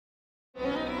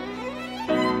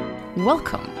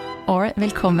Welcome, or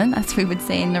velkommen as we would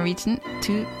say in Norwegian,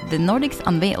 to The Nordics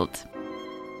Unveiled.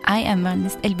 I am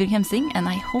Ernest Elbjørg Hemsing and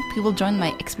I hope you will join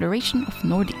my exploration of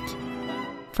Nordic.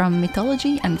 From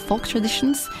mythology and folk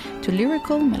traditions to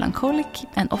lyrical, melancholic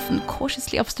and often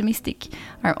cautiously optimistic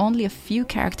are only a few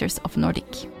characters of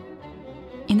Nordic.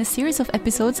 In a series of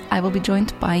episodes I will be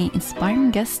joined by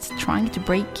inspiring guests trying to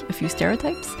break a few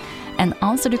stereotypes and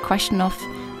answer the question of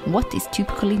what is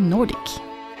typically Nordic?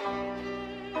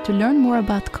 To learn more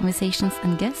about conversations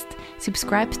and guests,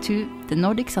 subscribe to The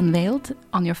Nordics Unveiled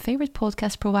on your favorite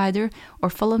podcast provider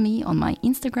or follow me on my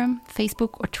Instagram,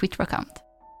 Facebook or Twitter account.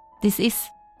 This is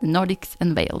The Nordics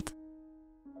Unveiled.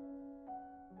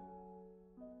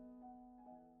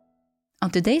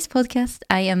 On today's podcast,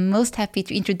 I am most happy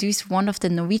to introduce one of the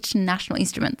Norwegian national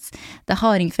instruments, the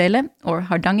hardingfele, or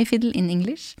Hardanger fiddle in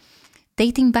English.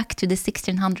 Dating back to the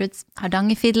 1600s,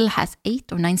 Hardanger fiddle has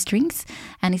 8 or 9 strings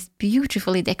and is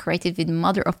beautifully decorated with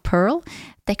mother-of-pearl,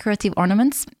 decorative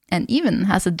ornaments, and even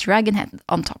has a dragon head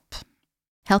on top.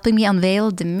 Helping me unveil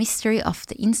the mystery of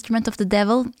the instrument of the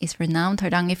devil is renowned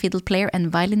Hardanger fiddle player and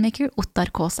violin maker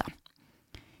Ottar Kåsa.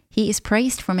 He is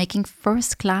praised for making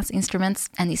first-class instruments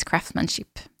and his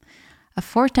craftsmanship. A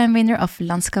 4-time winner of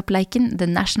Landskapsleiken, the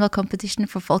national competition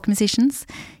for folk musicians,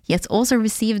 he has also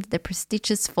received the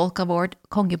prestigious folk award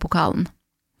Kongepokalen.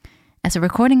 As a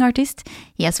recording artist,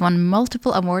 he has won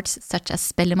multiple awards such as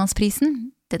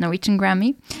Spellemannsprisen, the Norwegian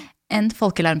Grammy, and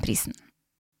Folkealarmprisen.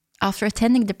 After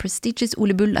attending the prestigious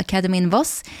Ole Bull Academy in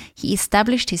Voss, he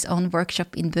established his own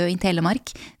workshop in Bø in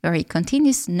Telemark, where he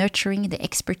continues nurturing the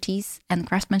expertise and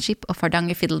craftsmanship of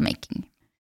Hardanger fiddle making.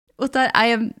 Ottar, I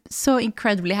am so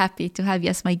incredibly happy to have you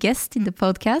as my guest in the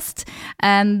podcast,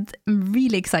 and I'm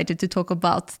really excited to talk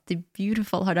about the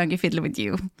beautiful Hardanger fiddle with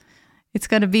you. It's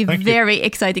going to be very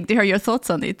exciting to hear your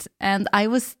thoughts on it. And I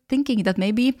was thinking that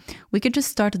maybe we could just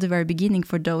start at the very beginning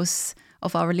for those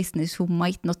of our listeners who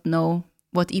might not know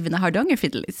what even a Hardanger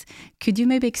fiddle is. Could you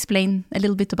maybe explain a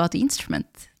little bit about the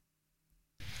instrument?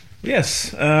 Yes,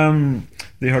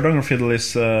 the Hardanger fiddle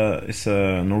is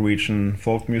a Norwegian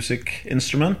folk music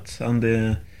instrument,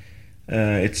 and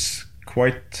it's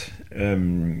quite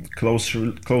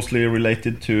closely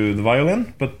related to the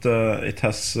violin, but it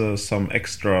has some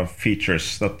extra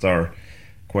features that are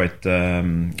quite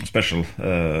special,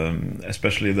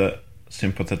 especially the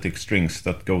sympathetic strings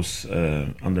that goes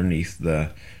underneath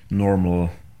the normal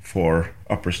 4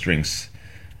 upper strings.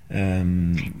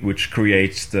 Which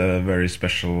creates the very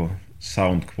special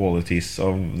sound qualities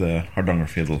of the Hardanger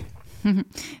fiddle.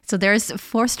 So there's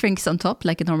 4 strings on top,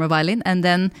 like a normal violin, and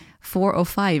then 4 or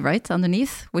 5, right,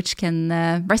 underneath, which can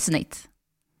resonate.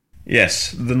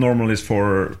 Yes, the normal is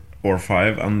 4 or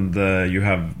 5, and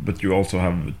you also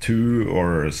have 2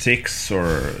 or 6,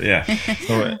 or yeah.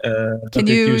 So, can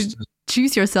you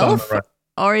choose yourself,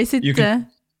 or is it?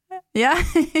 Yeah,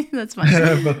 that's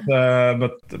fine.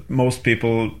 But most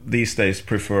people these days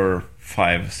prefer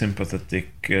 5 sympathetic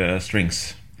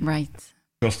strings. Right.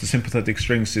 Because the sympathetic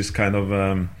strings is kind of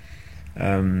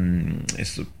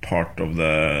is a part of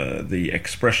the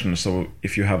expression. So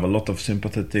if you have a lot of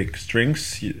sympathetic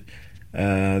strings,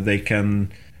 they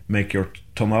can make your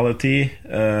tonality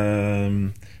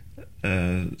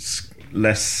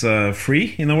less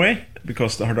free in a way,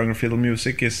 because the Hardanger fiddle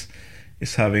music is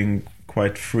having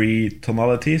quite free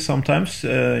tonality sometimes.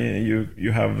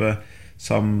 You have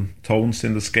some tones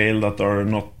in the scale that are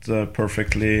not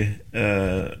perfectly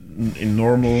in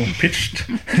normal pitched.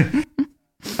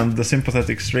 And the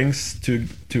sympathetic strings,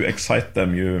 to excite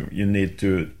them, you need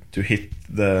to hit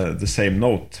the same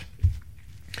note.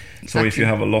 Exactly. So if you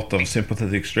have a lot of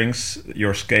sympathetic strings,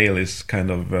 your scale is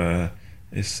kind of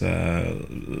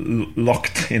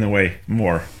locked in a way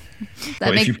more.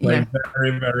 So if you play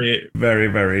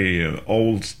very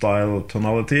old style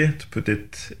tonality, to put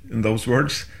it in those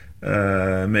words,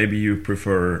 maybe you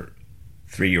prefer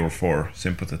 3 or 4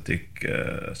 sympathetic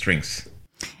strings.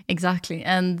 Exactly.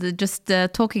 And just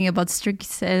talking about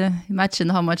strings, imagine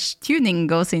how much tuning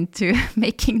goes into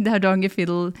making the Hardanger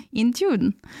fiddle in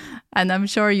tune. And I'm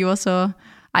sure you also...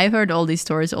 I've heard all these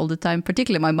stories all the time.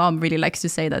 Particularly my mom really likes to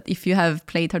say that if you have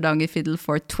played Hardanger fiddle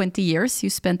for 20 years, you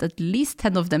spent at least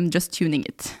 10 of them just tuning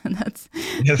it. And that's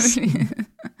yes,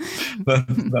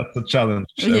 that's a challenge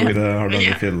with the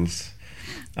Hardanger fiddles.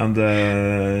 And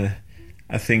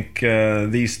I think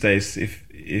these days,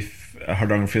 if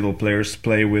Hardanger fiddle players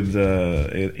play with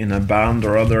in a band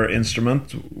or other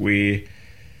instrument,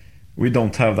 we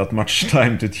don't have that much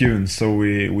time to tune, so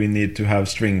we need to have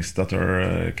strings that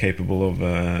are capable of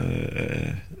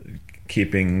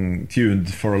keeping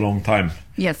tuned for a long time.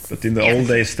 Yes. But in the old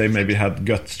days, they maybe had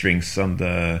gut strings, and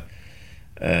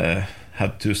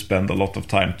had to spend a lot of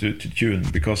time to tune,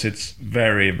 because it's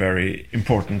very, very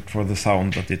important for the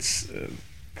sound that it's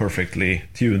perfectly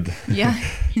tuned. Yeah.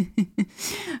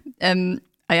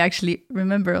 I actually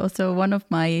remember also one of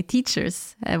my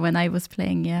teachers when I was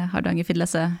playing Hardanger fiddle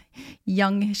as a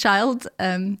young child.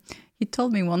 He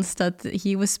told me once that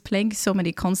he was playing so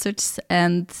many concerts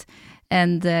and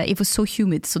it was so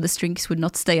humid, so the strings would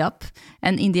not stay up.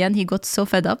 And in the end, he got so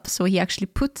fed up, so he actually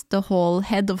put the whole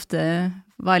head of the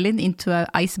violin into an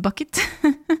ice bucket.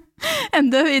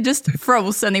 And it just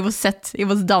froze and it was set. It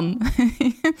was done.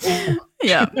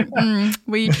 Yeah,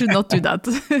 we should not do that.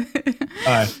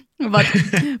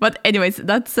 But anyways,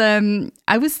 that's.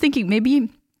 I was thinking, maybe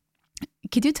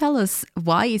could you tell us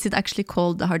why is it actually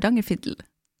called the Hardanger fiddle?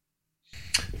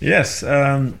 Yes,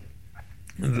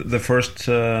 the first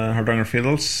Hardanger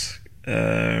fiddles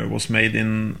was made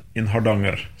in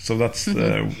Hardanger, so that's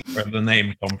where the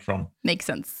name comes from. Makes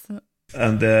sense.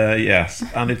 And yes,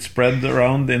 and it spread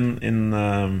around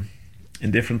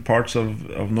in different parts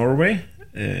of Norway.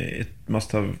 It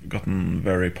must have gotten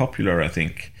very popular, I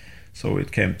think. So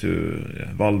it came to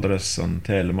Valdres and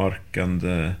Telemark and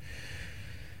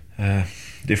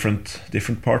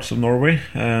different parts of Norway,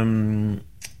 and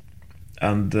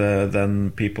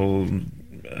then people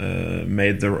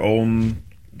made their own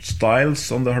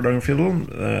styles on the Hardanger fiddle.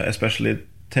 Especially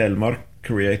Telemark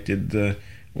created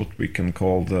what we can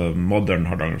call the modern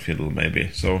Hardanger fiddle, maybe.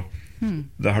 So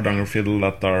the Hardanger fiddle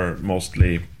that are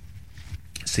mostly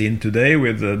seen today,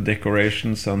 with the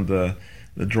decorations and the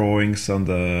drawings and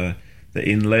the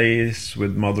inlays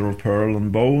with mother of pearl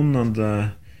and bone and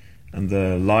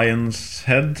the lion's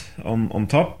head on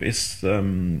top, is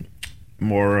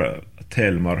more a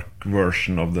Telemark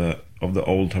version of the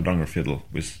old Hardanger fiddle,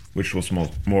 which was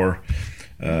more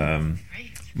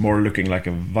looking like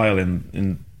a violin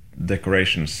in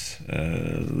decorations,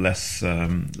 less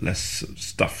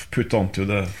stuff put onto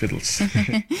the fiddles.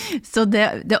 So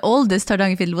the oldest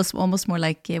Hardanger fiddle was almost more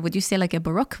like, would you say, like a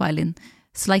Baroque violin,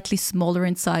 slightly smaller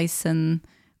in size and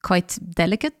quite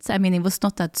delicate? I mean, it was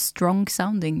not that strong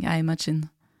sounding, I imagine.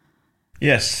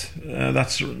 Yes,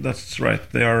 that's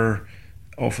right. They are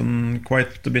often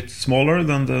quite a bit smaller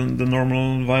than the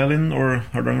normal violin or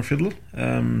Hardanger fiddle,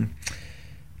 and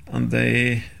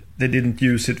they didn't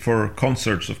use it for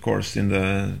concerts, of course, in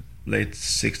the late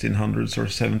 1600s or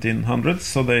 1700s.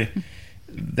 So they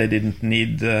didn't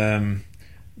need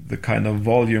the kind of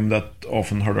volume that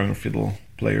often Hardanger fiddle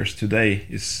players today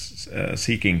is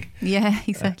seeking. Yeah,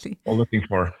 exactly. Or looking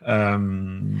for.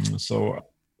 So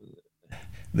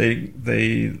they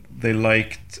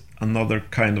liked another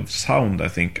kind of sound, I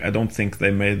think. I don't think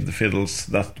they made the fiddles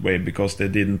that way because they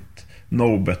didn't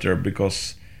know better,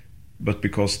 but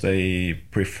because they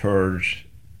preferred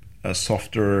a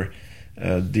softer,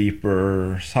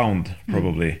 deeper sound,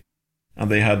 probably. And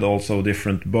they had also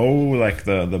different bow, like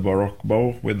the Baroque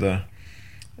bow with the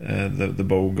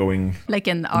bow going like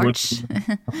an arch.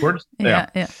 Upwards.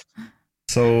 Yeah.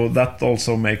 So that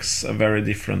also makes a very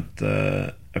different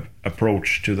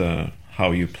approach to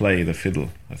how you play the fiddle,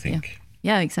 I think.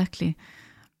 Yeah, exactly.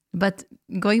 But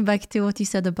going back to what you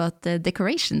said about the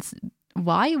decorations,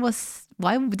 why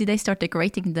did they start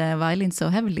decorating the violin so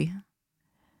heavily?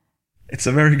 It's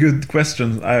a very good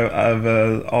question. I've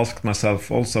asked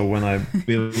myself also when I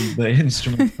build the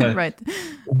instrument. Right.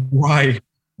 Why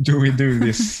do we do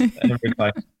this every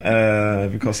time?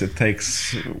 Because it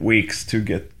takes weeks to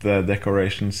get the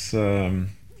decorations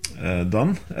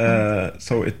done.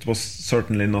 So it was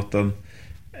certainly not a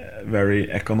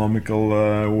very economical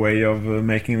way of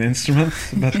making the instrument.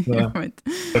 But, right.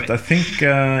 But I think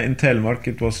in Telemark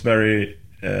it was very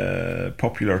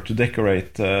popular to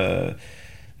decorate the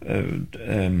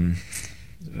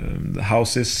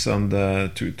houses and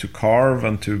to carve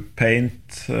and to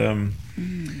paint.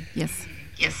 Yes.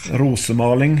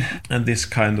 Rosemaling and this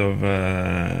kind of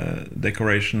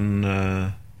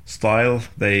decoration style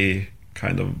they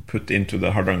kind of put into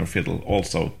the Hardanger fiddle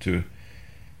also to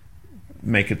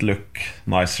make it look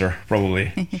nicer,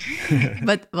 probably.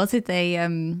 But was it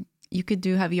you could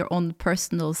have your own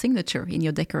personal signature in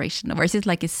your decoration, or is it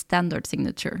like a standard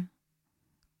signature?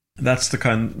 That's the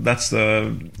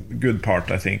good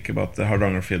part, I think, about the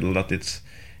Hardanger fiddle, that it's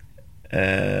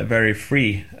very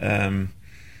free.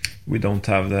 We don't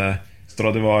have the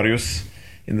Stradivarius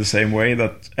in the same way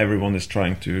that everyone is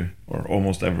trying to, or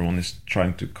almost everyone is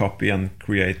trying to copy and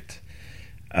create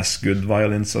as good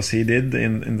violins as he did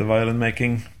in the violin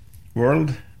making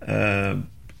world.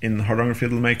 In Hardanger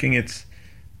fiddle making, it's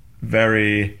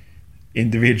very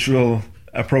individual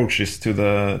approaches to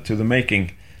the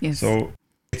making. Yes. So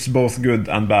it's both good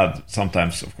and bad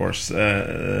sometimes, of course.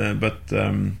 But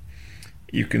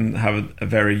you can have a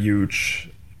very huge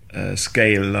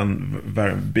scale and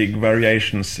very big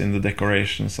variations in the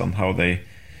decorations and how they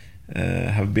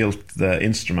have built the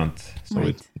instrument.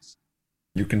 So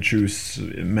you can choose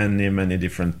many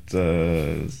different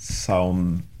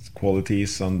sound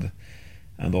qualities and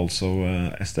also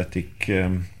aesthetic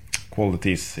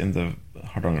qualities in the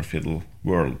Hardanger fiddle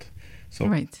world. So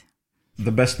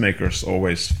the best makers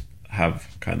always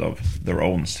have kind of their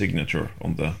own signature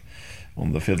on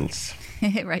the fiddles.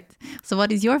 Right. So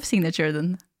what is your signature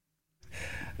then?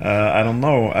 I don't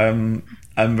know.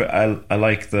 I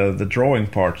like the drawing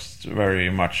parts very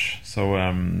much. So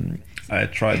I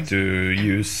try to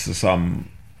use some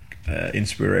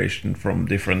inspiration from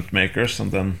different makers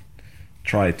and then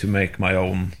try to make my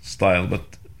own style.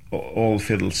 But all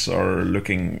fiddles are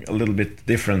looking a little bit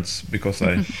different because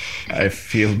I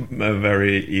feel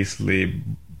very easily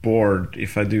bored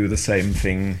if I do the same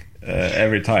thing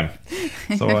every time.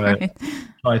 So I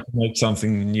try to make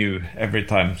something new every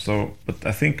time. So, but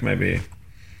I think maybe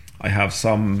I have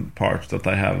some parts that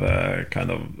I have a kind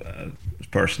of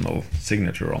personal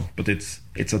signature on, but it's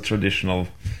a traditional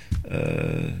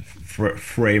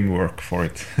framework for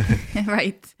it.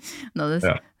 Right. No,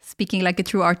 that's speaking like a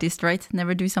true artist, right?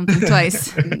 Never do something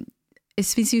twice.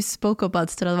 Since you spoke about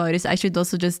Stradivarius, I should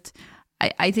also just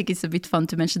I think it's a bit fun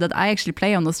to mention that I actually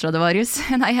play on the Stradivarius,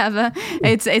 and I have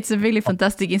it's a really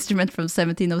fantastic instrument from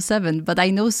 1707, but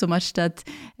I know so much that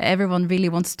everyone really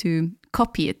wants to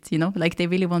copy it, you know, like they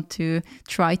really want to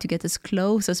try to get as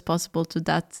close as possible to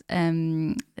that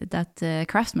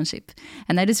craftsmanship.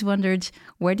 And I just wondered,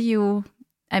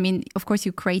 I mean, of course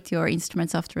you create your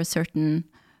instruments after a certain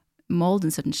mold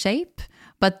and certain shape,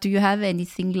 but do you have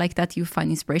anything like that you find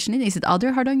inspiration in? Is it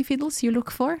other Hardanger fiddles you look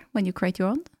for when you create your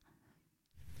own?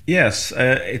 Yes,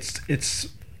 it's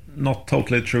not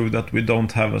totally true that we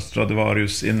don't have a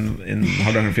Stradivarius in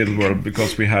Hardanger fiddle world,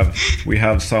 because we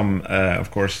have some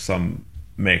of course some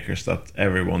makers that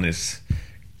everyone is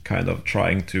kind of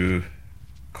trying to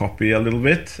copy a little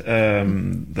bit.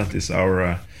 That is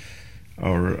our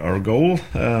goal.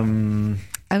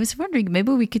 I was wondering,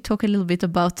 maybe we could talk a little bit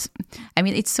about, I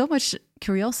mean, it's so much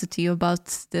curiosity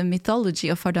about the mythology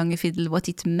of Hardanger fiddle, what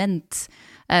it meant.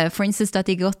 For instance, that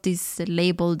they got this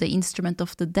label, the instrument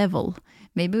of the devil.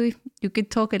 Maybe you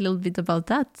could talk a little bit about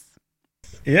that.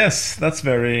 Yes, that's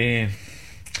very...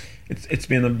 It's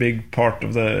been a big part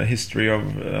of the history of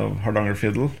Hardanger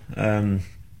fiddle. And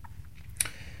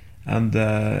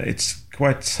it's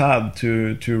quite sad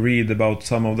to read about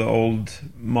some of the old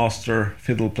master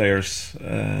fiddle players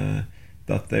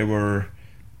that they were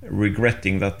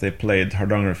regretting that they played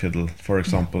Hardanger fiddle. For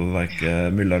example, like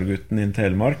Müllargutten in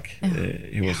Telemark.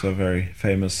 He was a very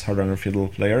famous Hardanger fiddle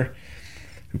player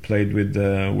who played with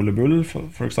Ole Bull,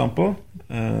 for example,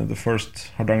 the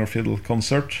first Hardanger fiddle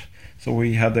concert. So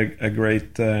he had a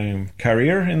great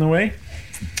career in a way,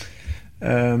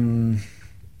 and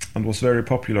was very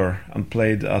popular and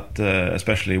played at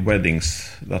especially weddings.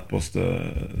 That was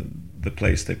the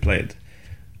place they played.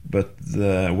 But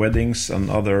the weddings and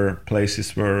other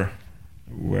places where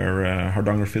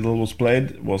Hardanger fiddle was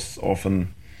played was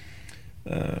often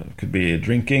could be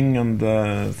drinking and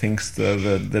things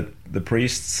the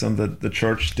priests and the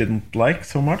church didn't like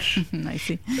so much. I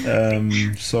see.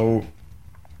 So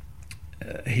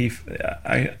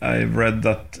I read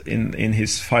that in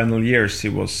his final years he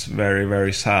was very,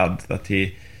 very sad that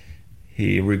he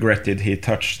regretted he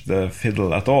touched the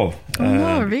fiddle at all.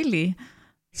 Oh, really?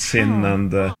 Sin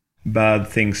and bad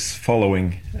things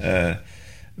following,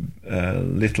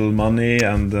 little money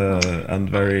and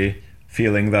very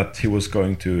feeling that he was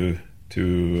going to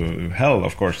hell.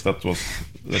 Of course, that was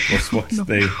what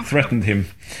they threatened him.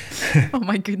 Oh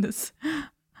my goodness!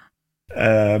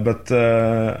 But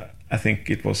I think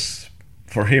it was,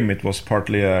 for him, it was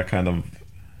partly a kind of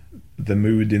the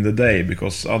mood in the day,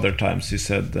 because other times he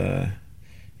said.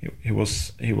 He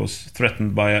was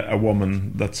threatened by a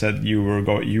woman that said you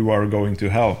are going to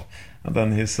hell, and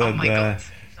then he said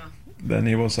then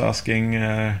he was asking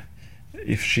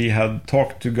if she had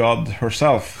talked to God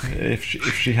herself, if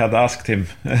she had asked him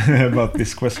about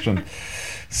this question.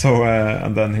 So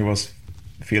and then he was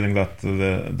feeling that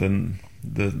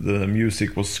the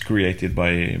music was created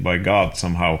by God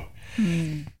somehow.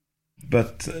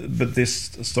 But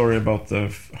this story about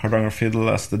the Hardanger fiddle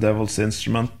as the devil's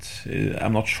instrument,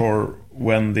 I'm not sure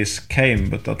when this came,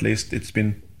 but at least it's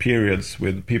been periods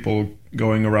with people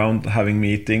going around having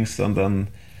meetings and then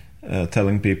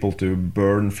telling people to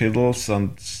burn fiddles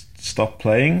and stop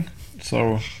playing.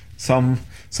 So some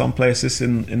places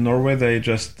in Norway, they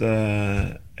just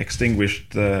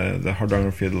extinguished the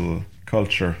Hardanger fiddle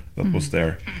culture that was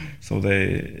there. So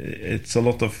it's a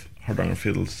lot of Hardanger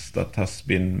fiddles that has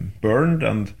been burned,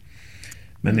 and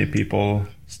many people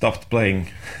stopped playing.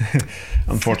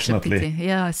 Unfortunately, such a pity.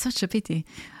 Yeah, such a pity.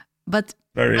 But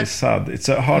very sad. It's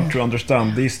hard to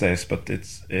understand these days, but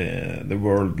it's the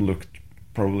world looked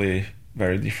probably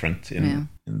very different in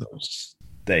those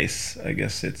days. I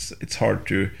guess it's hard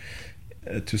to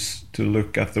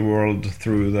look at the world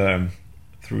through the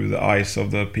eyes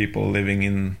of the people living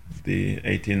in the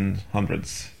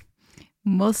 1800s.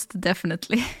 Most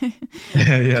definitely.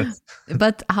 Yes.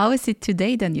 But how is it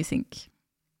today then, you think?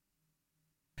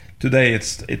 Today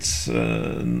it's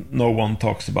no one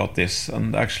talks about this,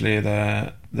 and actually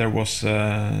there was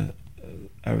a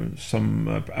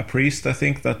priest, I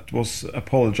think, that was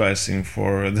apologizing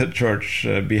for the church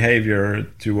behavior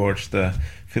towards the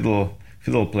fiddle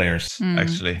players,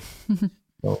 actually.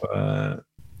 So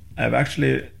I've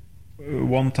actually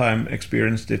one time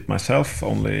experienced it myself,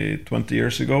 only 20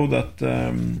 years ago, that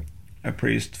a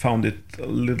priest found it a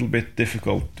little bit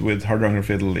difficult with Hardanger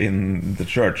fiddle in the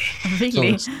church.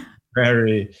 Really? So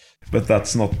but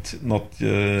that's not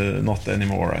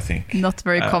anymore, I think. Not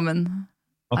very common.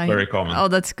 Very common. Oh,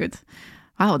 that's good.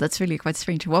 Wow, that's really quite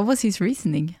strange. What was his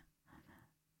reasoning?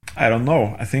 I don't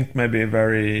know. I think maybe a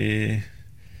very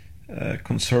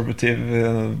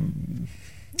conservative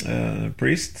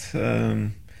priest.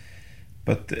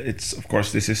 But it's, of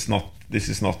course, this is not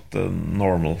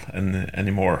normal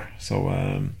anymore. So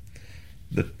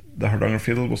the Hardanger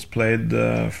fiddle was played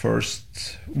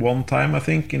first one time, I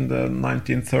think, in the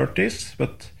 1930s,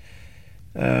 but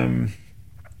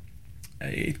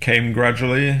it came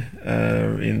gradually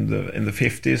in the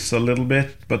 50s a little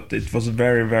bit, but it was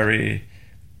very, very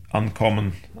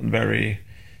uncommon, and very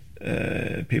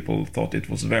people thought it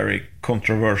was very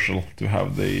controversial to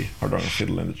have the Hardanger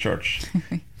fiddle in the church.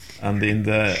 And in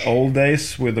the old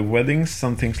days with the weddings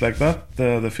and things like that,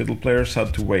 the fiddle players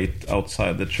had to wait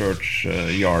outside the church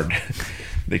yard.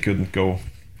 They couldn't go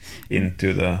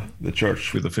into the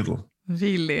church with the fiddle.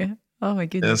 Really? Oh my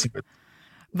goodness. Yes.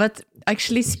 But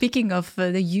actually, speaking of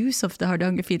the use of the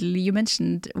Hardanger fiddle, you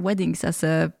mentioned weddings as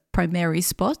a primary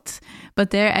spot. But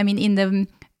there, I mean, in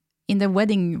the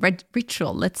wedding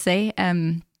ritual, let's say,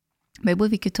 maybe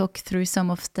we could talk through some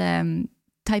of the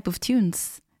type of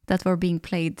tunes that were being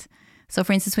played. So,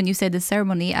 for instance, when you said the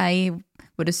ceremony, I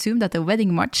would assume that the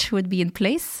wedding march would be in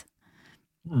place.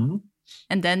 Mm-hmm.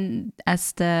 And then,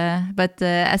 as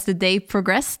the day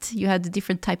progressed, you had the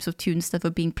different types of tunes that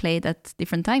were being played at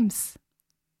different times.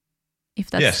 If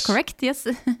that's correct, yes.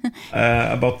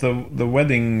 About the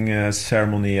wedding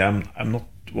ceremony, I'm not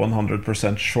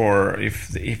 100% sure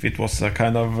if it was a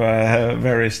kind of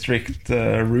very strict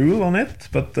rule on it,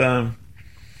 but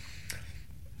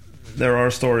there are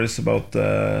stories about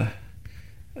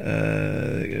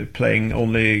playing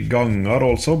only gangar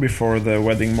also before the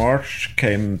wedding march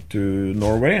came to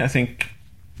Norway. I think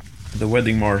the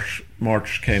wedding march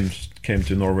came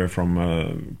to Norway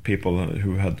from people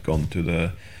who had gone to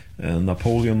the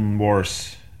Napoleon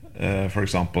Wars, for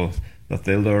example, that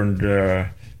they learned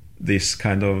this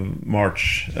kind of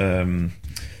march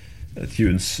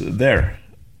tunes there.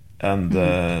 And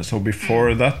so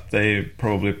before that, they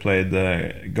probably played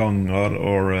gangar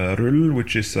or rull,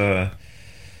 which is a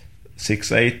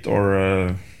 6/8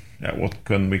 or what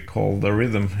can we call the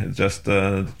rhythm? It's just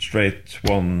straight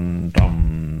one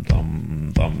dum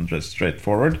dum dum, just straight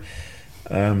forward,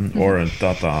 or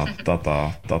da da da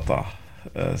da da da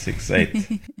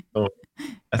 6/8. So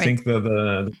I think that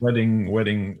the wedding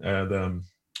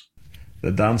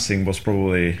the dancing was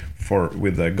probably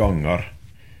with the gangar,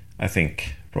 I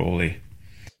think. Probably.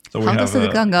 So how does the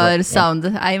gangar sound?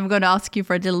 I'm going to ask you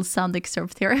for a little sound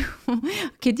excerpt here.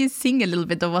 Could you sing a little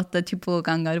bit of what the typical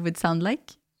gangar would sound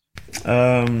like?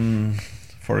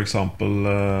 For example,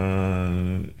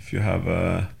 if you have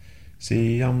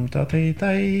Siam ta ti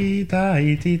tai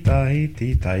tai ti tai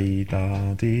ti tai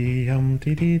da diam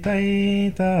ti ti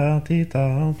tai da ti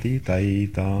da ti tai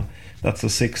da. That's a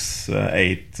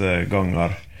 6/8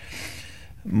 gangar.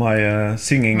 My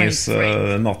singing is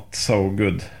not so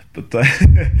good, but it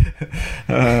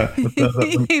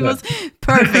was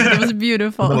perfect. It was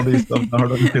beautiful. The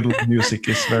Hardanger fiddle music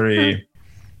is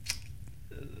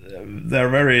they're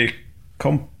very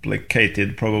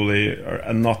complicated, probably,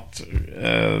 and not.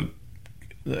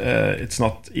 It's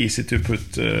not easy to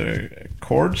put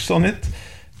chords on it,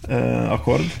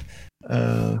 accord.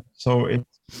 So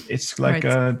it's like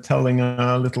telling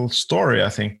a little story, I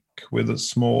think, with a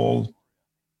small.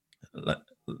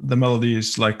 The melody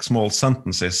is like small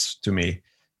sentences to me.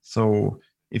 So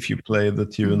if you play the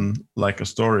tune like a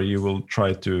story, you will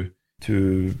try to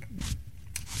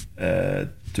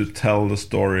tell the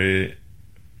story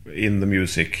in the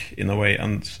music in a way.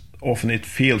 And often it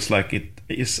feels like it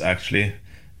is actually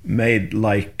made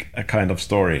like a kind of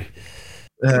story.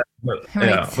 But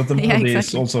the melody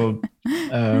is also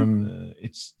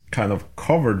it's kind of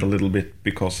covered a little bit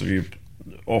because you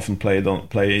often play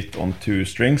it on two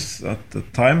strings at the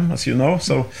time, as you know.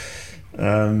 So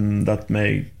that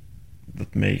make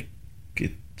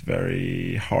it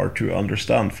very hard to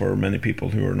understand for many people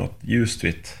who are not used to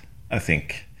it, I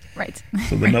think. Right.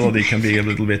 So the melody can be a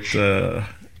little bit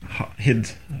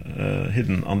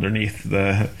hidden underneath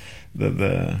the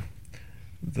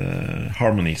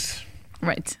harmonies.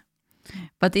 Right.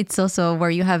 But it's also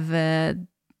where you have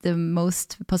the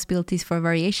most possibilities for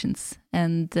variations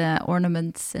and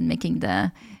ornaments, and making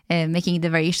the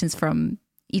variations from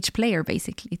each player,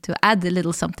 basically, to add a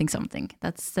little something.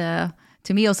 That's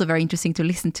to me also very interesting to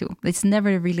listen to. It's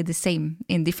never really the same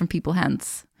in different people's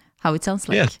hands how it sounds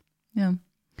like. Yes. Yeah.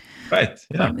 Right.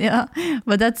 Yeah. Yeah.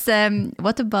 But that's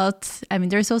what about? I mean,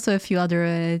 there's also a few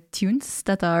other tunes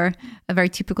that are very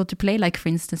typical to play. Like, for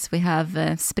instance, we have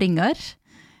Springar,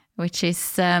 which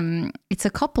is it's a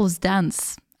couple's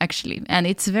dance actually, and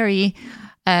it's very.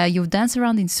 You dance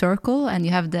around in circle, and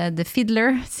you have the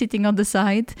fiddler sitting on the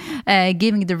side,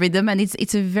 giving the rhythm, and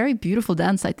it's a very beautiful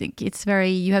dance. I think it's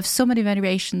you have so many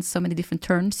variations, so many different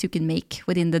turns you can make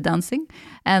within the dancing,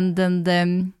 and then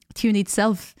the tune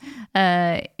itself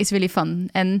is really fun.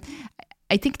 And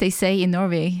I think they say in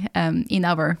Norway, in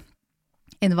our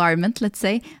environment, let's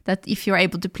say, that if you're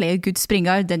able to play a good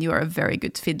springar, then you are a very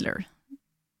good fiddler.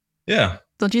 Yeah.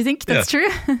 Don't you think that's true?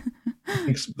 I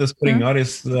think the springar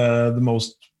is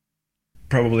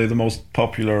probably the most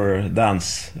popular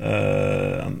dancing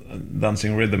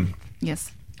rhythm.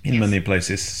 Yes. In many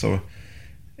places, so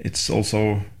it's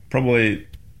also probably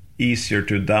easier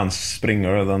to dance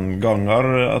springar than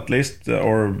gangar, at least,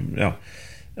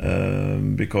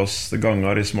 because the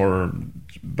gangar is more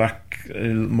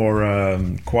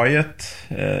quiet.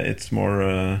 It's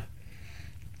more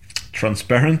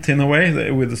transparent in a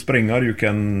way. With the springar you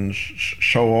can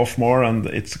show off more, and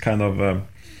it's kind of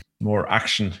more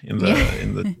action in the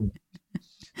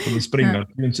so the springar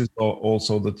tunes is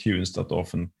also the tunes that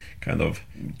often kind of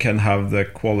can have the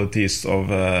qualities of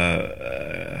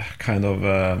kind of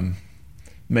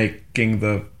making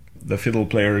the fiddle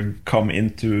player come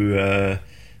into a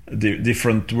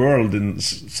different world. And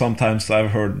sometimes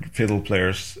I've heard fiddle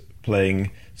players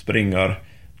playing springar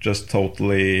just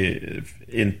totally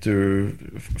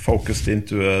focused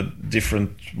into a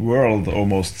different world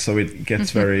almost, so it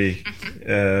gets very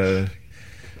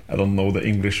I don't know the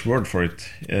English word for it.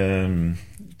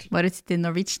 What is it in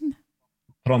Norwegian?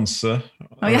 Trance. Oh,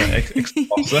 yeah.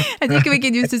 Ekstase. I think we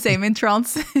can use the same in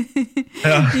trance.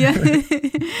 Yeah.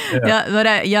 But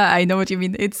I know what you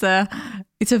mean. It's a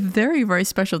very, very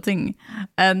special thing.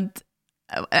 And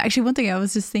actually, one thing I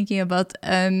was just thinking about,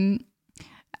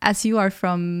 as you are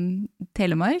from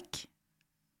Telemark,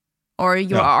 or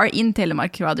you are in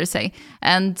Telemark, you rather say,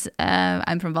 and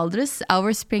I'm from Valdres,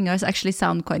 our springers actually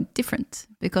sound quite different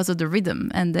because of the rhythm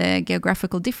and the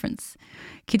geographical difference.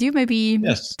 Could you maybe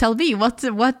tell me what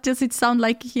does it sound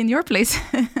like in your place?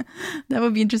 That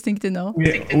would be interesting to know.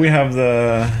 We have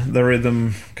the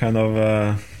rhythm kind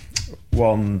of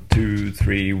 1 2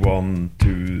 3 1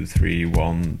 2 3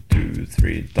 1 2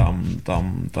 3 dum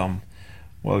dum dum.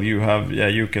 Well,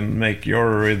 you can make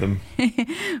your rhythm.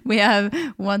 We have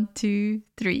 1 2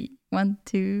 3 1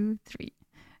 2 3.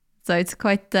 So it's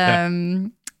quite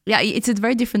it's a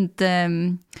very different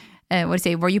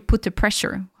where you put the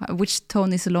pressure, which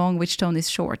tone is long, which tone is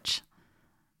short.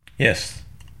 Yes.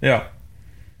 Yeah.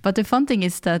 But the fun thing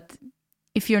is that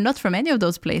if you're not from any of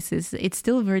those places, it's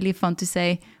still really fun to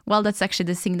say, well, that's actually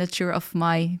the signature of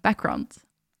my background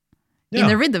in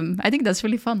the rhythm. I think that's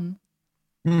really fun.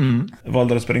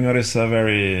 Valdres Springar is a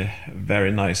very,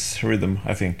 very nice rhythm,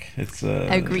 I think. It's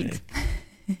agreed.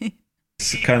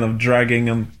 It's kind of dragging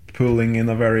and pulling in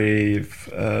a very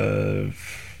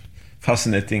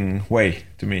fascinating way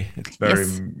to me. It's very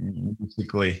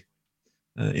musically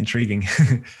intriguing.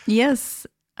 Yes,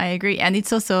 I agree. And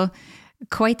it's also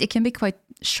it can be quite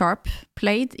sharp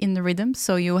played in the rhythm.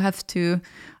 So you have to,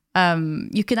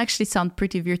 you can actually sound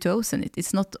pretty virtuose in it.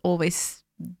 It's not always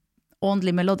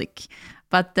only melodic.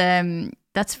 But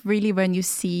that's really when you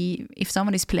see, if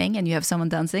someone is playing and you have someone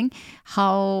dancing,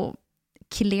 how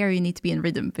clear you need to be in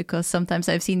rhythm. Because sometimes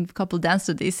I've seen a couple dance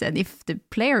to this, and if the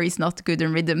player is not good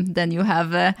in rhythm, then you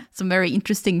have some very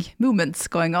interesting movements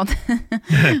going on.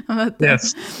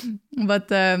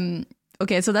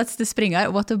 Okay, so that's the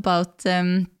springar. What about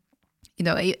you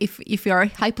know, if you are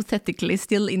hypothetically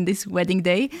still in this wedding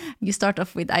day, you start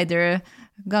off with either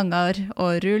gangar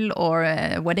or rull or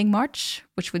a wedding march,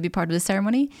 which would be part of the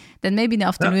ceremony. Then maybe in the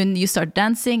afternoon you start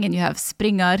dancing and you have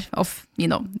springar of, you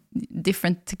know,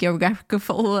 different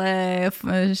geographical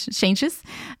changes.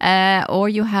 Or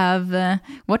you have,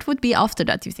 what would be after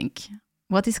that, you think?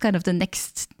 What is kind of the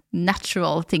next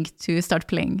natural thing to start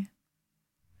playing?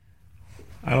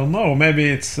 I don't know. Maybe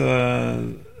it's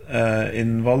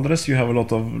in Valdres you have a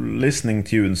lot of listening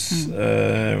tunes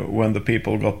when the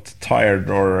people got tired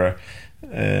or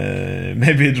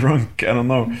maybe drunk. I don't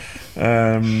know.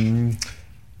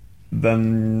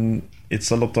 Then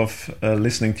it's a lot of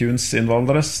listening tunes in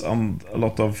Valdres and a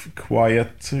lot of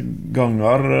quiet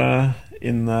gangar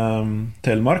in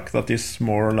Telemark that is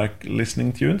more like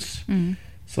listening tunes.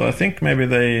 So I think maybe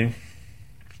they,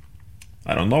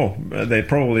 I don't know, they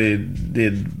probably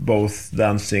did both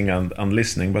dancing and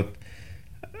listening, but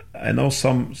I know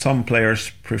some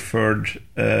players preferred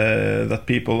that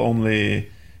people only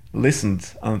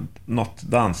listened and not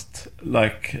danced,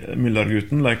 like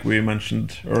Müllergutten, like we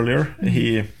mentioned earlier.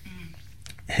 He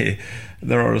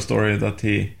there are a story that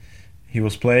he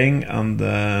was playing and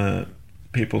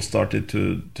people started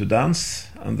to dance,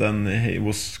 and then he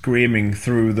was screaming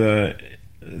through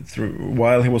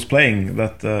while he was playing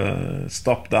that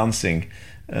stop dancing,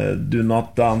 do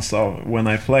not dance when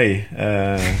I play.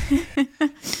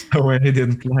 So he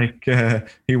didn't like,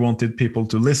 he wanted people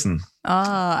to listen.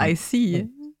 I see.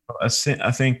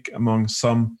 I think among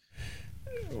some,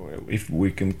 if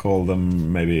we can call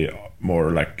them maybe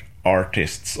more like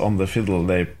artists on the fiddle,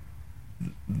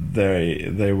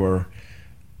 they were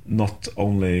not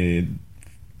only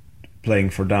playing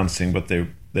for dancing, but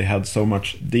they had so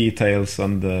much details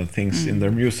and things in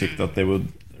their music that they would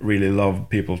really love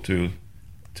people to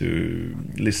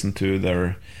listen to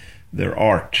their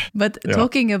art. But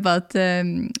talking about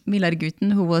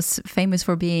Müllergutten, who was famous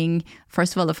for being,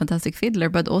 first of all, a fantastic fiddler,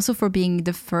 but also for being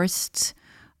the first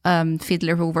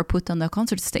fiddler who were put on the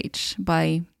concert stage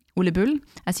by Ole Bull,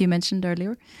 as you mentioned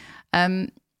earlier.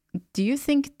 Do you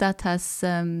think that has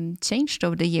changed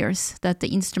over the years, that the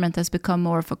instrument has become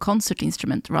more of a concert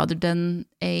instrument rather than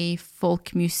a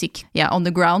folk music, on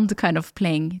the ground kind of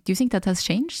playing? Do you think that has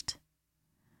changed?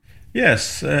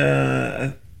 Yes,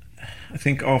 I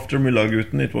think after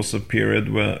Müllergutten it was a period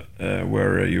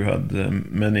where you had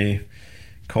many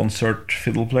concert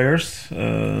fiddle players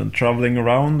traveling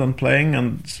around and playing,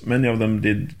 and many of them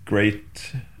did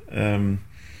great,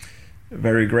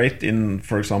 very great in,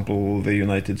 for example, the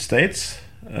United States,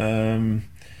 and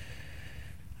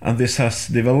this has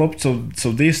developed.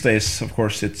 So these days, of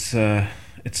course, it's a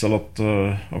lot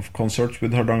of concerts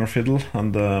with Hardanger fiddle,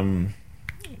 and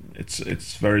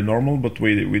it's very normal. But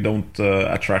we don't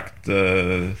attract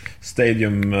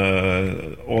stadium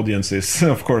audiences,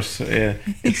 of course.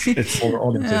 It's for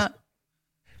audiences. Yeah.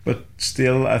 But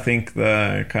still, I think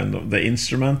the kind of the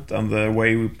instrument and the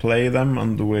way we play them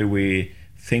and the way we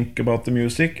think about the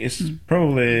music is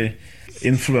probably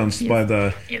influenced by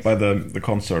the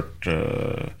concert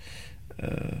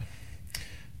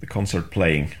the concert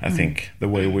playing. I think the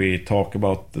way we talk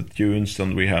about the tunes,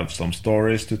 and we have some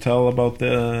stories to tell about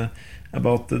the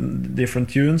different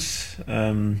tunes,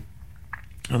 and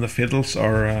the fiddles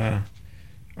are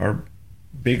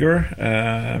bigger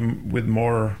with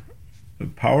more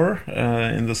power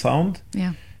in the sound.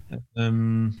 Yeah.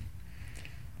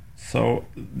 So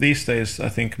these days, I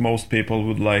think most people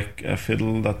would like a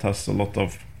fiddle that has a lot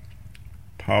of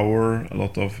power, a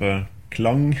lot of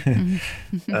klang,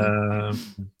 a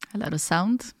lot of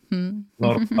sound. A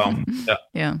lot of sound,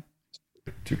 yeah.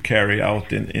 To carry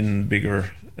out in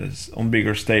bigger on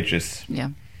bigger stages.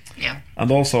 Yeah.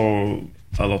 And also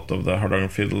a lot of the Hardanger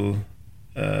fiddle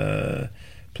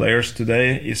players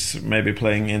today is maybe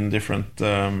playing in different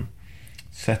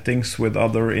settings with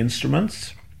other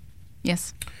instruments.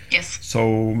 Yes.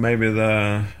 So maybe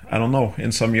I don't know,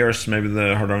 in some years maybe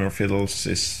the Hardanger fiddles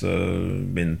is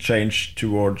been changed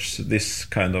towards this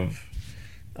kind of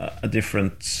a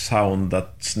different sound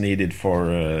that's needed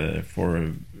for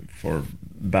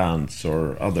bands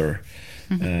or other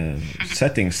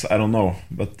settings. I don't know,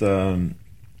 but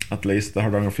at least the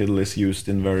Hardanger fiddle is used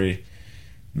in very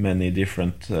many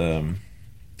different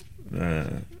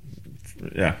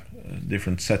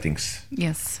different settings.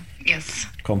 Yes.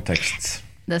 Contexts.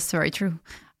 That's very true.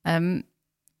 I'm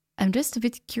just a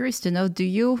bit curious to know, do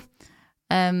you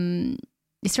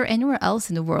is there anywhere else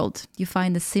in the world you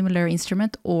find a similar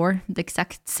instrument or the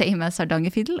exact same as Hardanger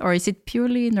fiddle, or is it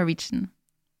purely Norwegian?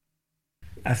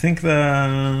 I think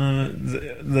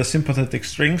the sympathetic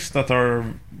strings that are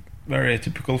very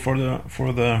typical for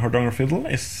the Hardanger fiddle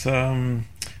is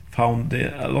found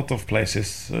a lot of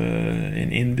places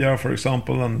in India, for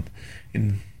example, and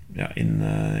in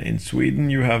Sweden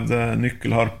you have the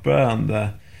nyckelharpe,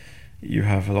 and you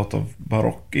have a lot of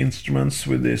baroque instruments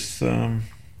with this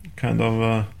kind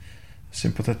of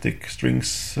sympathetic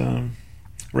strings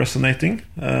resonating,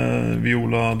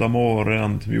 viola d'amore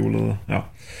and viola. Yeah.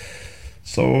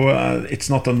 So it's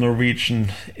not a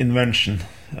Norwegian invention,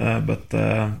 but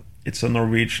it's a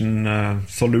Norwegian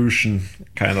solution,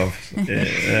 kind of.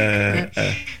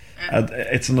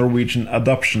 It's a Norwegian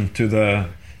adoption to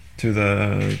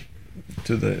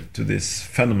this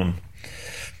phenomenon.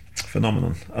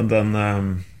 And then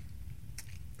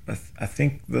I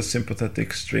think the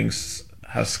sympathetic strings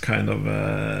has kind of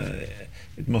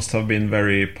it must have been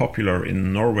very popular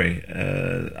in Norway,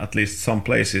 at least some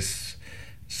places.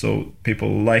 So people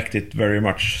liked it very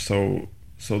much. So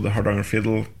the Hardanger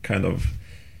fiddle kind of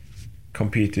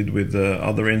competed with the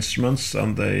other instruments,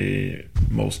 and they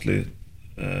mostly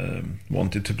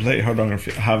wanted to play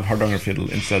have Hardanger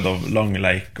fiddle instead of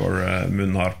langleik or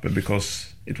munnharpe,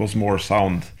 because it was more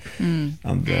sound,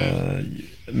 and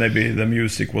maybe the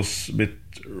music was a bit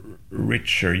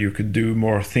richer. You could do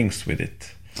more things with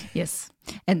it. Yes.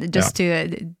 And just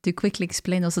to quickly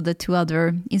explain, also the two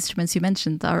other instruments you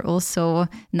mentioned are also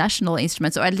national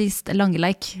instruments, or at least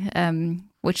langleik,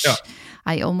 which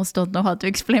I almost don't know how to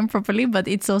explain properly, but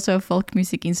it's also a folk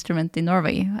music instrument in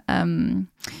Norway.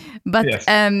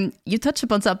 You touch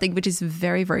upon something which is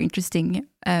very, very interesting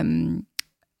and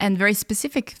very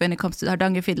specific when it comes to the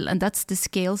Hardanger fiddle, and that's the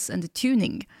scales and the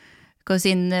tuning. Because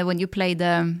when you play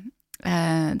the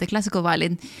classical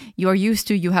violin, you are used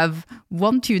to, you have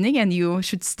one tuning and you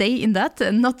should stay in that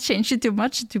and not change it too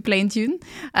much to play in tune.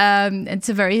 It's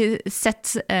a very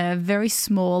set, very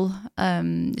small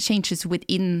changes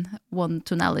within one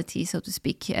tonality, so to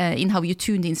speak, in how you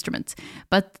tune the instrument.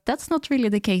 But that's not really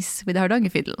the case with the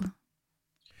Hardanger fiddle.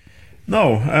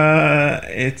 No,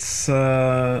 it's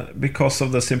because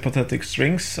of the sympathetic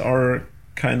strings are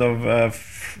kind of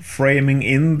framing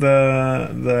in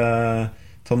the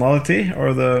tonality,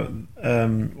 or the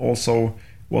also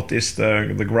what is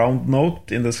the ground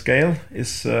note in the scale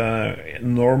is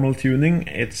normal tuning.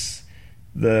 It's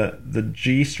the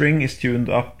G string is tuned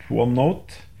up one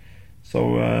note,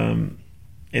 so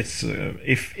it's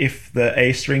if the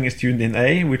A string is tuned in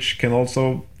A, which can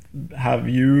also have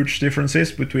huge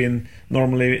differences between,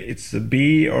 normally it's a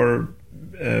B or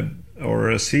a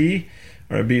C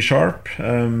or a B sharp.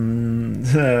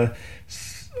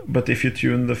 But if you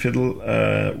tune the fiddle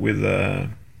with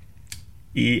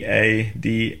E, A,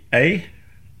 D, A,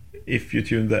 if you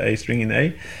tune the A string in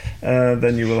A,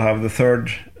 then you will have the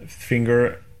third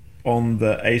finger on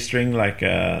the A string, like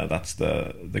that's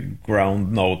the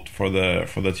ground note for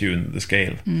the tune, the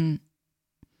scale.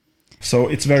 So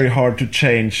it's very hard to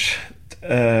change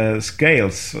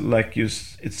scales. Like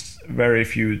it's very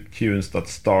few tunes that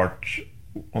start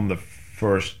on the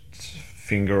first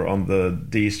finger on the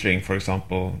D string, for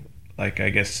example. Like,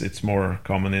 I guess it's more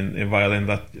common in violin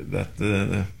that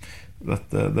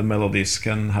the melodies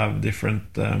can have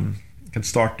different can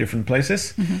start different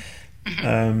places.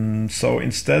 So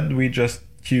instead we just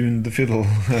tune the fiddle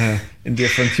in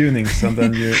different tunings, and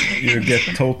then you get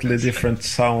totally different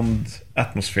sound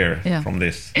atmosphere from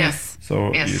this. Yes.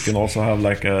 So you can also have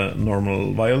like a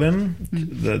normal violin.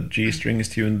 The G string is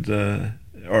tuned,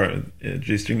 or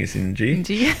G string is in G.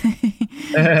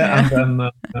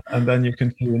 And then you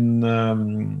can tune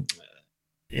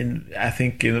I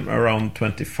think in around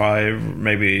 25,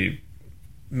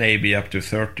 maybe up to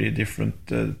 30 different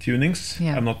tunings.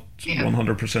 I'm not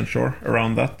 100% sure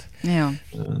around that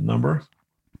number.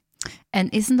 And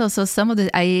isn't also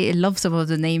I love some of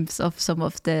the names of some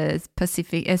of the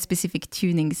specific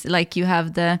tunings. Like you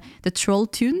have the troll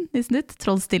tune, isn't it?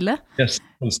 Trollstille. Yes,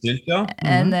 Trollstille, yeah.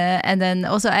 And then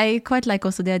also I quite like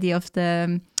also the idea of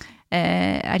the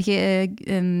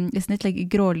isn't it like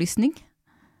grålysning?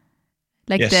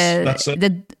 Like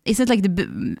isn't it like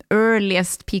the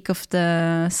earliest peak of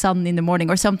the sun in the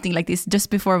morning or something like this, just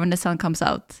before when the sun comes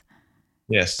out?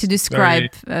 Yes. To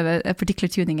describe a particular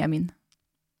tuning, I mean.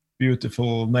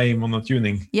 Beautiful name on a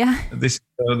tuning. Yeah. This is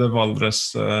the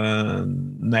Valdres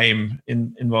name.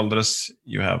 In Valdres,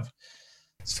 you have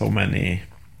so many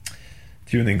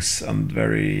tunings and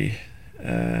very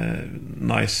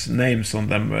nice names on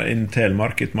them. In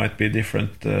Telemark, it might be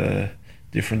different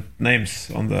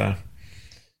names on the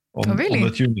on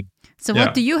the tuning. So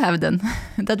what do you have then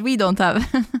that we don't have?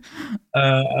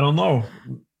 I don't know.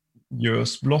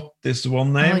 Ljusblått is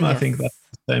one name. Yes. I think that's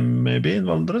the same maybe in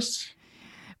Valdres.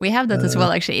 We have that as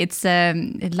well, actually. It's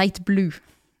light blue.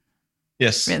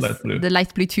 Yes, light blue. The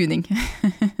light blue tuning.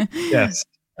 Yes.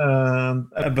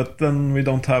 But then we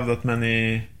don't have that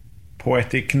many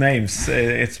poetic names.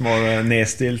 It's more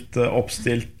nedstilt,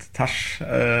 oppstilt,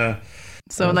 ters.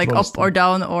 So like up or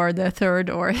down or the third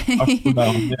or up or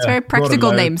down, yeah. It's very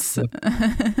practical names.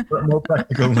 More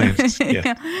practical names. Yeah.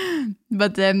 Yeah.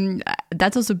 But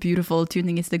that's also beautiful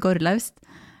tuning. It's the gorlaust.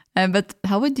 But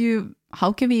how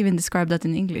can we even describe that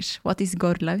in English? What is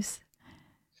gorlaus?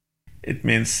 It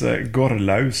means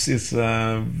gorlaus is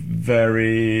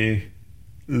very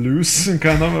loose,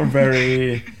 kind of, or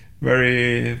very,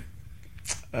 very.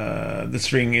 The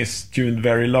string is tuned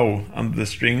very low, and the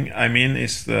string I mean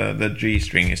is the G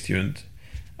string is tuned.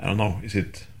 I don't know, is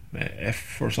it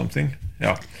F or something?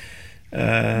 Yeah.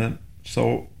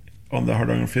 So on the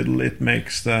Hardanger fiddle, it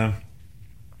makes a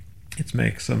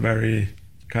very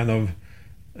kind of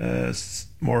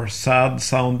more sad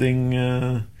sounding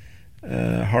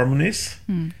harmonies.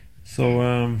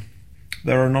 So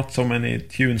there are not so many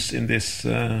tunes in this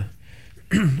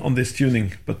on this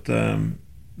tuning, but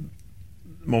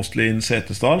mostly in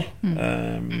Setesdal.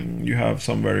 You have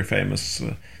some very famous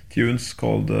tunes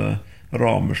called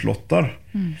rameslåttar.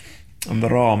 And the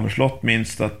rameslått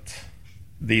means that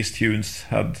these tunes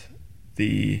had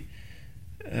the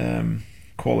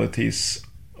qualities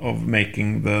of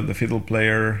making the fiddle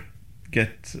player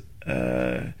get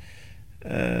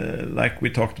like we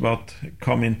talked about,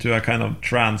 come into a kind of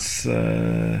trance,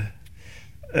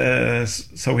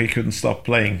 so he couldn't stop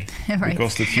playing. Right.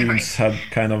 Because the tunes had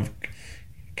kind of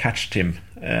catched him,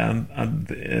 and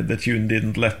the tune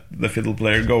didn't let the fiddle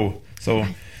player go. So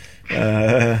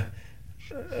there's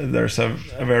a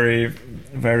very,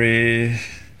 very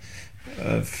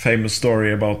famous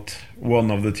story about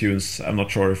one of the tunes. I'm not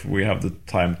sure if we have the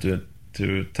time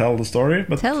to tell the story,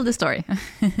 but tell the story.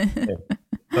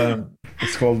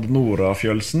 It's called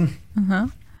Norafjølsen,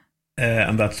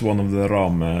 and that's one of the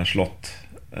rameslått,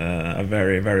 a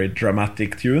very, very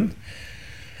dramatic tune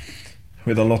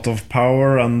with a lot of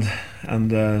power and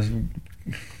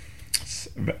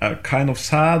a kind of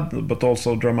sad but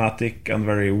also dramatic and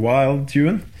very wild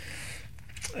tune.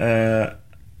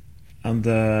 And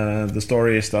the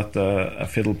story is that a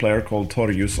fiddle player called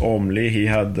Torjus Åmli, he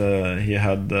had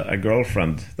a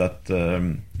girlfriend that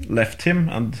left him,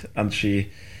 and she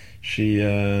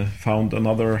found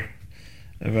another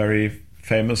very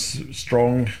famous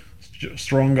strong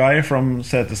guy from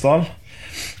Setesdal,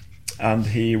 and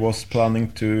he was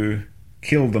planning to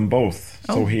kill them both.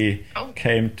 So he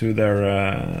came to their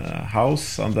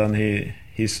house, and then he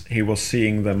was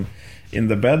seeing them in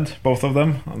the bed, both of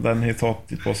them, and then he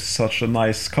thought it was such a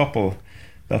nice couple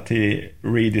that he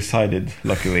redecided,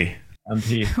 luckily, and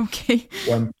he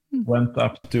went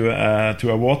up to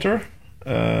a water,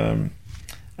 and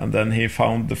then he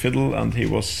found the fiddle, and he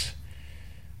was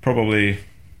probably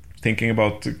thinking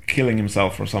about killing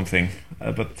himself or something,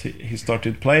 but he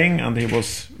started playing, and he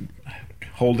was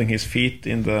holding his feet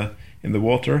in the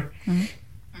water,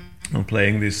 and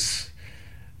playing this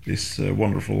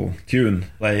wonderful tune,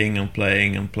 playing and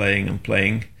playing and playing and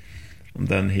playing, and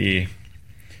then he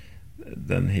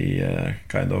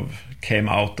kind of came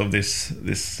out of this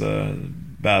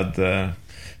bad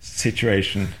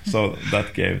situation. So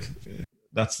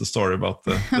that's the story about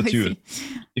the tune.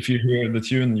 If you hear the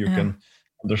tune, you can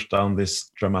understand this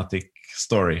dramatic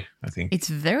story, I think. It's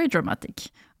very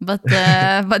dramatic, but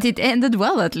it ended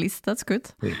well, at least. That's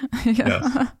good.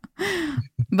 Yes.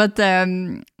 But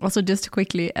also just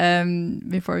quickly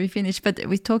before we finish, but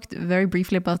we talked very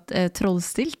briefly about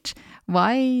trollstilt.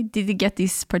 Why did it get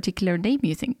this particular name,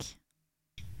 you think?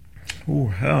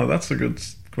 Oh, yeah, that's a good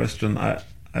question. I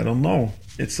don't know.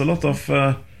 It's a lot of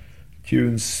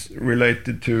tunes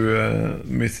related to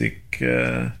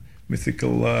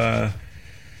mythical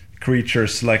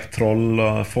creatures like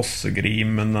Troll,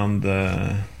 Fossegrimen, and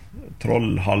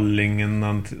Trollhallingen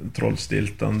and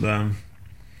Trollstilt, and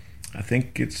I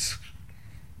think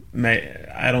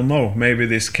I don't know. Maybe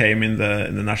this came in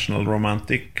the National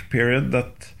Romantic period,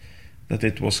 that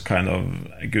it was kind of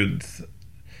a good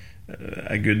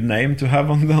name to have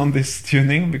on this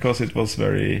tuning, because it was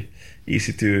very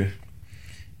easy to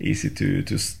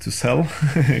sell,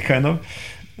 kind of.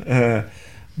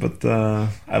 But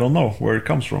I don't know where it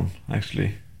comes from,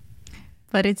 actually.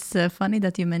 But it's funny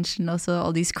that you mentioned also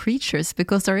all these creatures,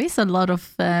 because there is a lot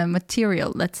of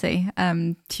material, let's say,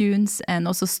 tunes and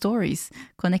also stories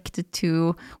connected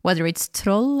to whether it's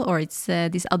troll or it's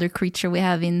this other creature we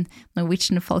have in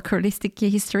Norwegian folkloristic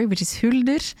history, which is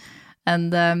hulder.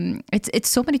 And it's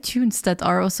so many tunes that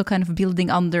are also kind of building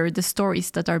under the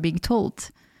stories that are being told.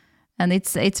 And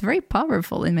it's very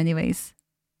powerful in many ways.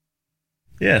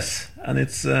 Yes, and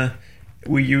it's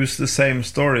we use the same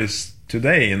stories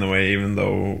today in a way, even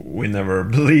though we never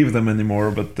believe them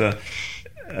anymore. But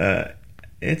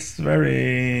it's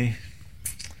very.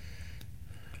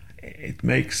 It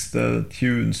makes the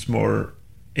tunes more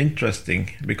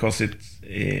interesting because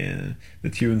the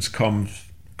tunes come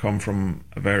from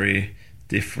a very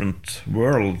different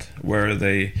world where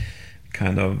they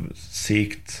kind of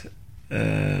seeked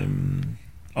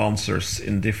answers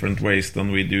in different ways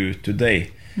than we do today.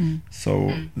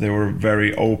 So they were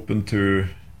very open to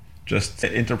just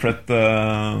interpret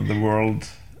the world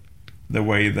the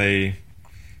way they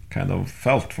kind of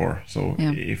felt for. So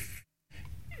if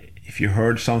you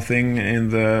heard something in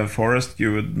the forest,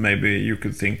 you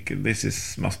could think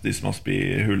this must be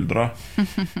Huldra,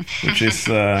 which is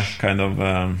kind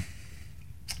of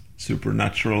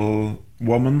supernatural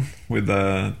woman with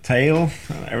a tail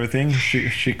and everything.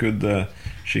 She could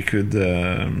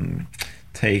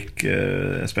take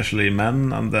especially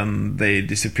men, and then they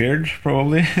disappeared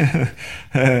probably.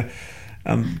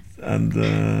 and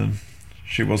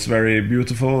she was very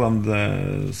beautiful,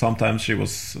 and sometimes she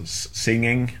was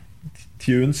singing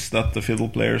tunes that the fiddle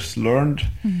players learned.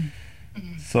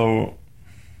 So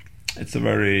it's a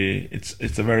very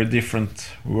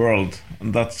different world,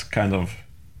 and that's kind of,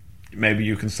 maybe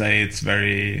you can say it's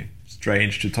very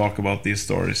strange to talk about these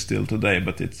stories still today,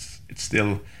 but it's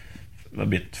still a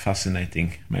bit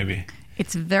fascinating, maybe.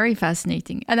 It's very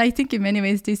fascinating, and I think in many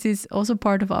ways this is also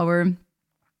part of our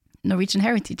Norwegian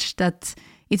heritage, that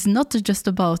it's not just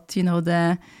about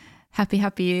the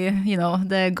happy,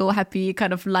 the go happy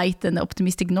kind of light and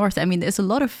optimistic north. I mean, there's a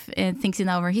lot of things in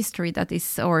our history that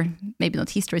is, or maybe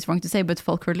not history is wrong to say, but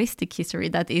folkloristic history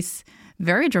that is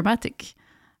very dramatic.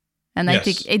 And I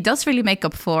think it does really make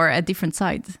up for a different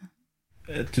side.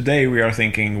 Today we are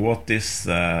thinking, what's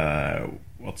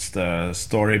the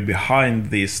story behind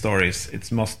these stories? It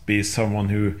must be someone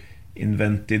who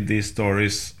invented these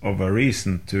stories of a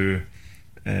reason, to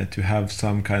have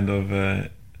some kind of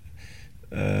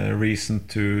reason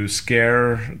to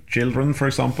scare children, for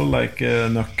example, like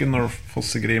Nøkken or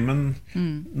Fossegrimen,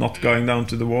 not going down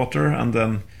to the water, and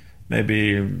then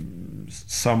maybe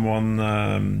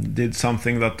someone did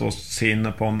something that was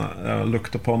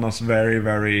looked upon as very,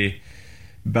 very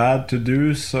bad to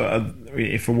do. So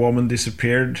if a woman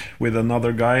disappeared with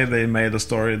another guy, they made a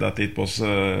story that it was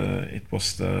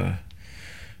the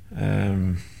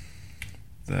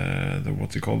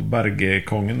what's it called,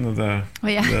 Bergekongen, the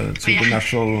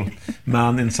supernatural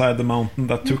man inside the mountain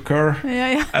that took her.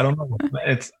 I don't know.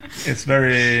 It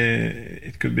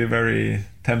could be very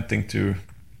tempting to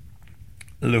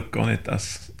look on it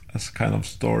as kind of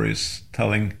stories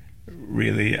telling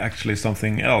really actually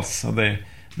something else. So they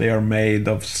are made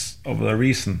of a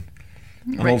reason,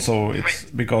 and also it's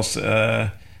because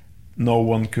no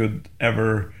one could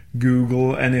ever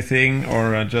Google anything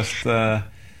or just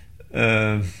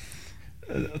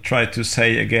try to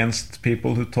say against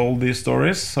people who told these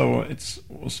stories. So it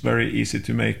was very easy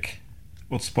to make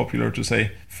what's popular to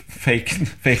say fake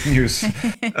news.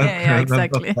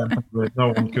 Exactly. No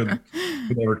one could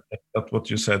ever check that what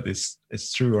you said is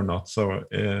true or not. So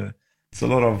it's a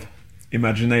lot of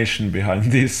imagination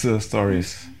behind these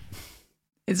stories.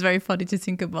 It's very funny to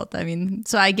think about. I mean,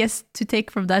 so I guess to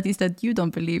take from that is that you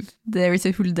don't believe there is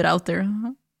a Huldra out there.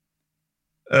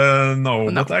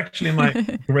 No, but actually my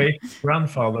great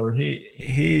grandfather,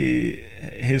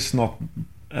 he's not.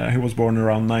 He was born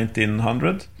around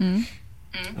 1900,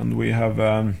 and we have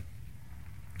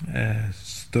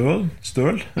støl,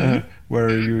 where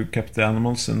you kept the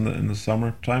animals in the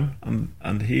summertime,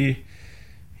 and he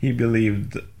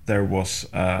believed there was.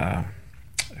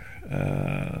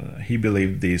 He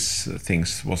believed these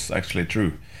things was actually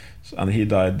true. And he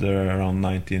died around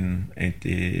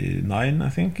 1989, I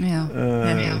think.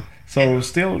 So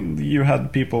still, you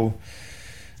had people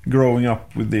growing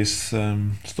up with these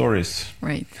stories.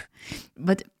 Right.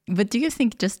 But do you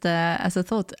think, just as a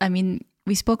thought, I mean,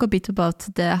 we spoke a bit about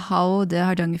how the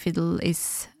Hardanger fiddle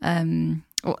is,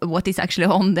 what is actually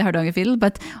on the Hardanger fiddle,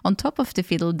 but on top of the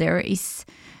fiddle there is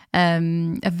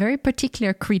a very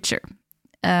particular creature.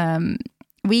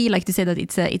 We like to say that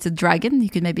it's a dragon.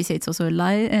 You could maybe say it's also a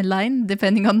lion,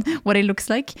 depending on what it looks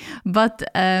like. But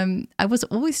I was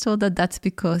always told that that's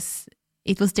because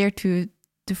it was there to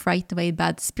frighten away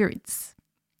bad spirits.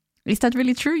 Is that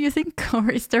really true, you think?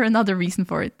 Or is there another reason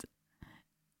for it?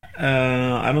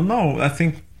 I don't know. I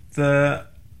think the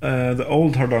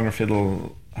old Hardanger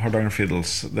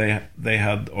fiddles, they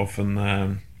had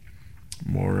often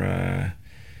more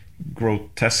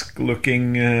grotesque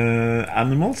looking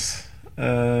animals.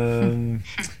 But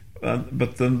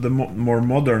the more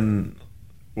modern,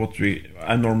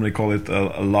 I normally call it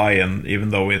a lion, even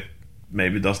though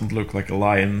maybe doesn't look like a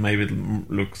lion. Maybe it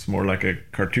looks more like a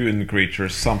cartoon creature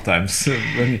sometimes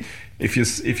if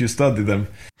you study them.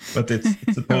 But it's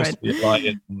supposed to be a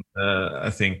lion, I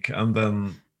think. And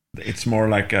then it's more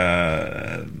like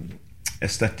a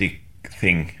aesthetic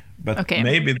thing. But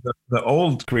maybe the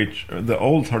old creature, the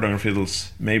old Hardanger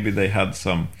fiddles, maybe they had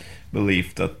some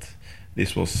belief that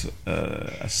this was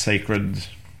a sacred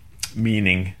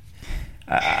meaning.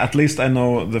 At least I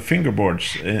know the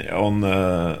fingerboards on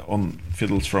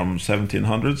fiddles from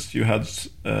 1700s. You had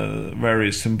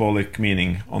very symbolic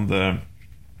meaning on the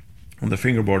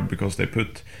fingerboard, because they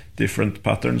put different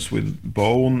patterns with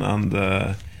bone and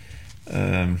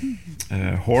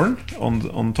horn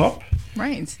on top.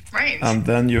 Right. And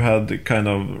then you had kind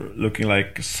of looking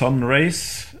like sun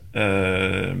rays,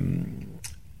 and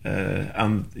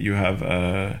you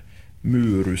have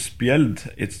muruspjeld.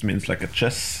 It means like a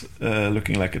chess,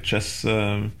 looking like a chess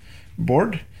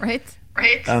board. Right.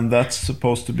 And that's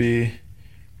supposed to be,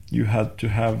 you had to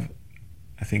have,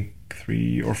 I think,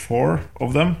 3 or 4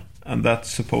 of them, and that's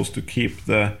supposed to keep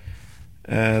the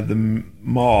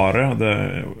mare,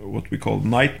 what we call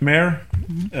nightmare,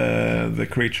 the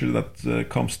creature that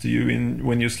comes to you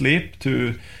when you sleep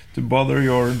to bother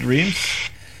your dreams.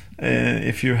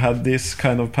 If you had this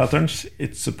kind of patterns,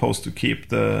 it's supposed to keep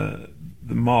the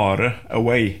mare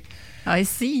away. I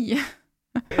see.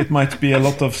 It might be a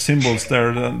lot of symbols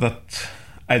there that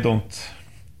I don't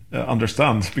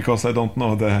understand, because I don't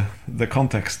know the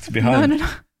context behind. No.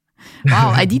 Wow,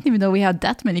 I didn't even know we had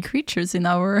that many creatures in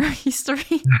our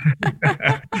history.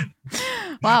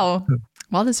 Wow.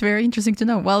 Well, that's very interesting to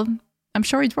know. Well, I'm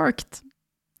sure it worked.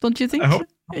 Don't you think? I hope.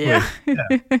 Yeah.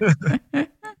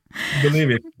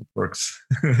 Believe it works.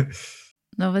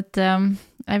 No, but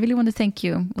I really want to thank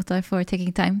you, Ottar, for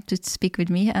taking time to speak with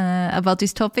me about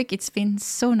this topic. It's been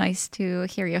so nice to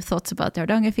hear your thoughts about the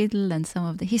Hardanger fiddle and some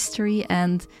of the history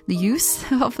and the use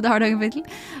of the Hardanger fiddle.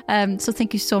 So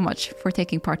thank you so much for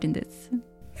taking part in this.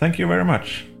 Thank you very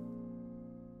much.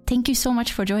 Thank you so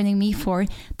much for joining me for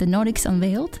The Nordics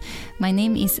Unveiled. My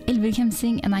name is Elvira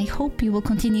Kemsing, and I hope you will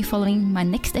continue following my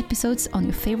next episodes on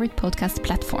your favorite podcast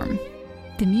platform.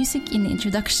 The music in the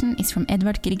introduction is from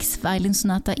Edvard Grieg's Violin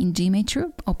Sonata in G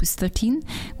major, opus 13,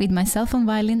 with myself on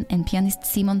violin and pianist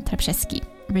Simon Trapczewski,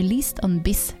 released on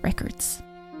BIS Records.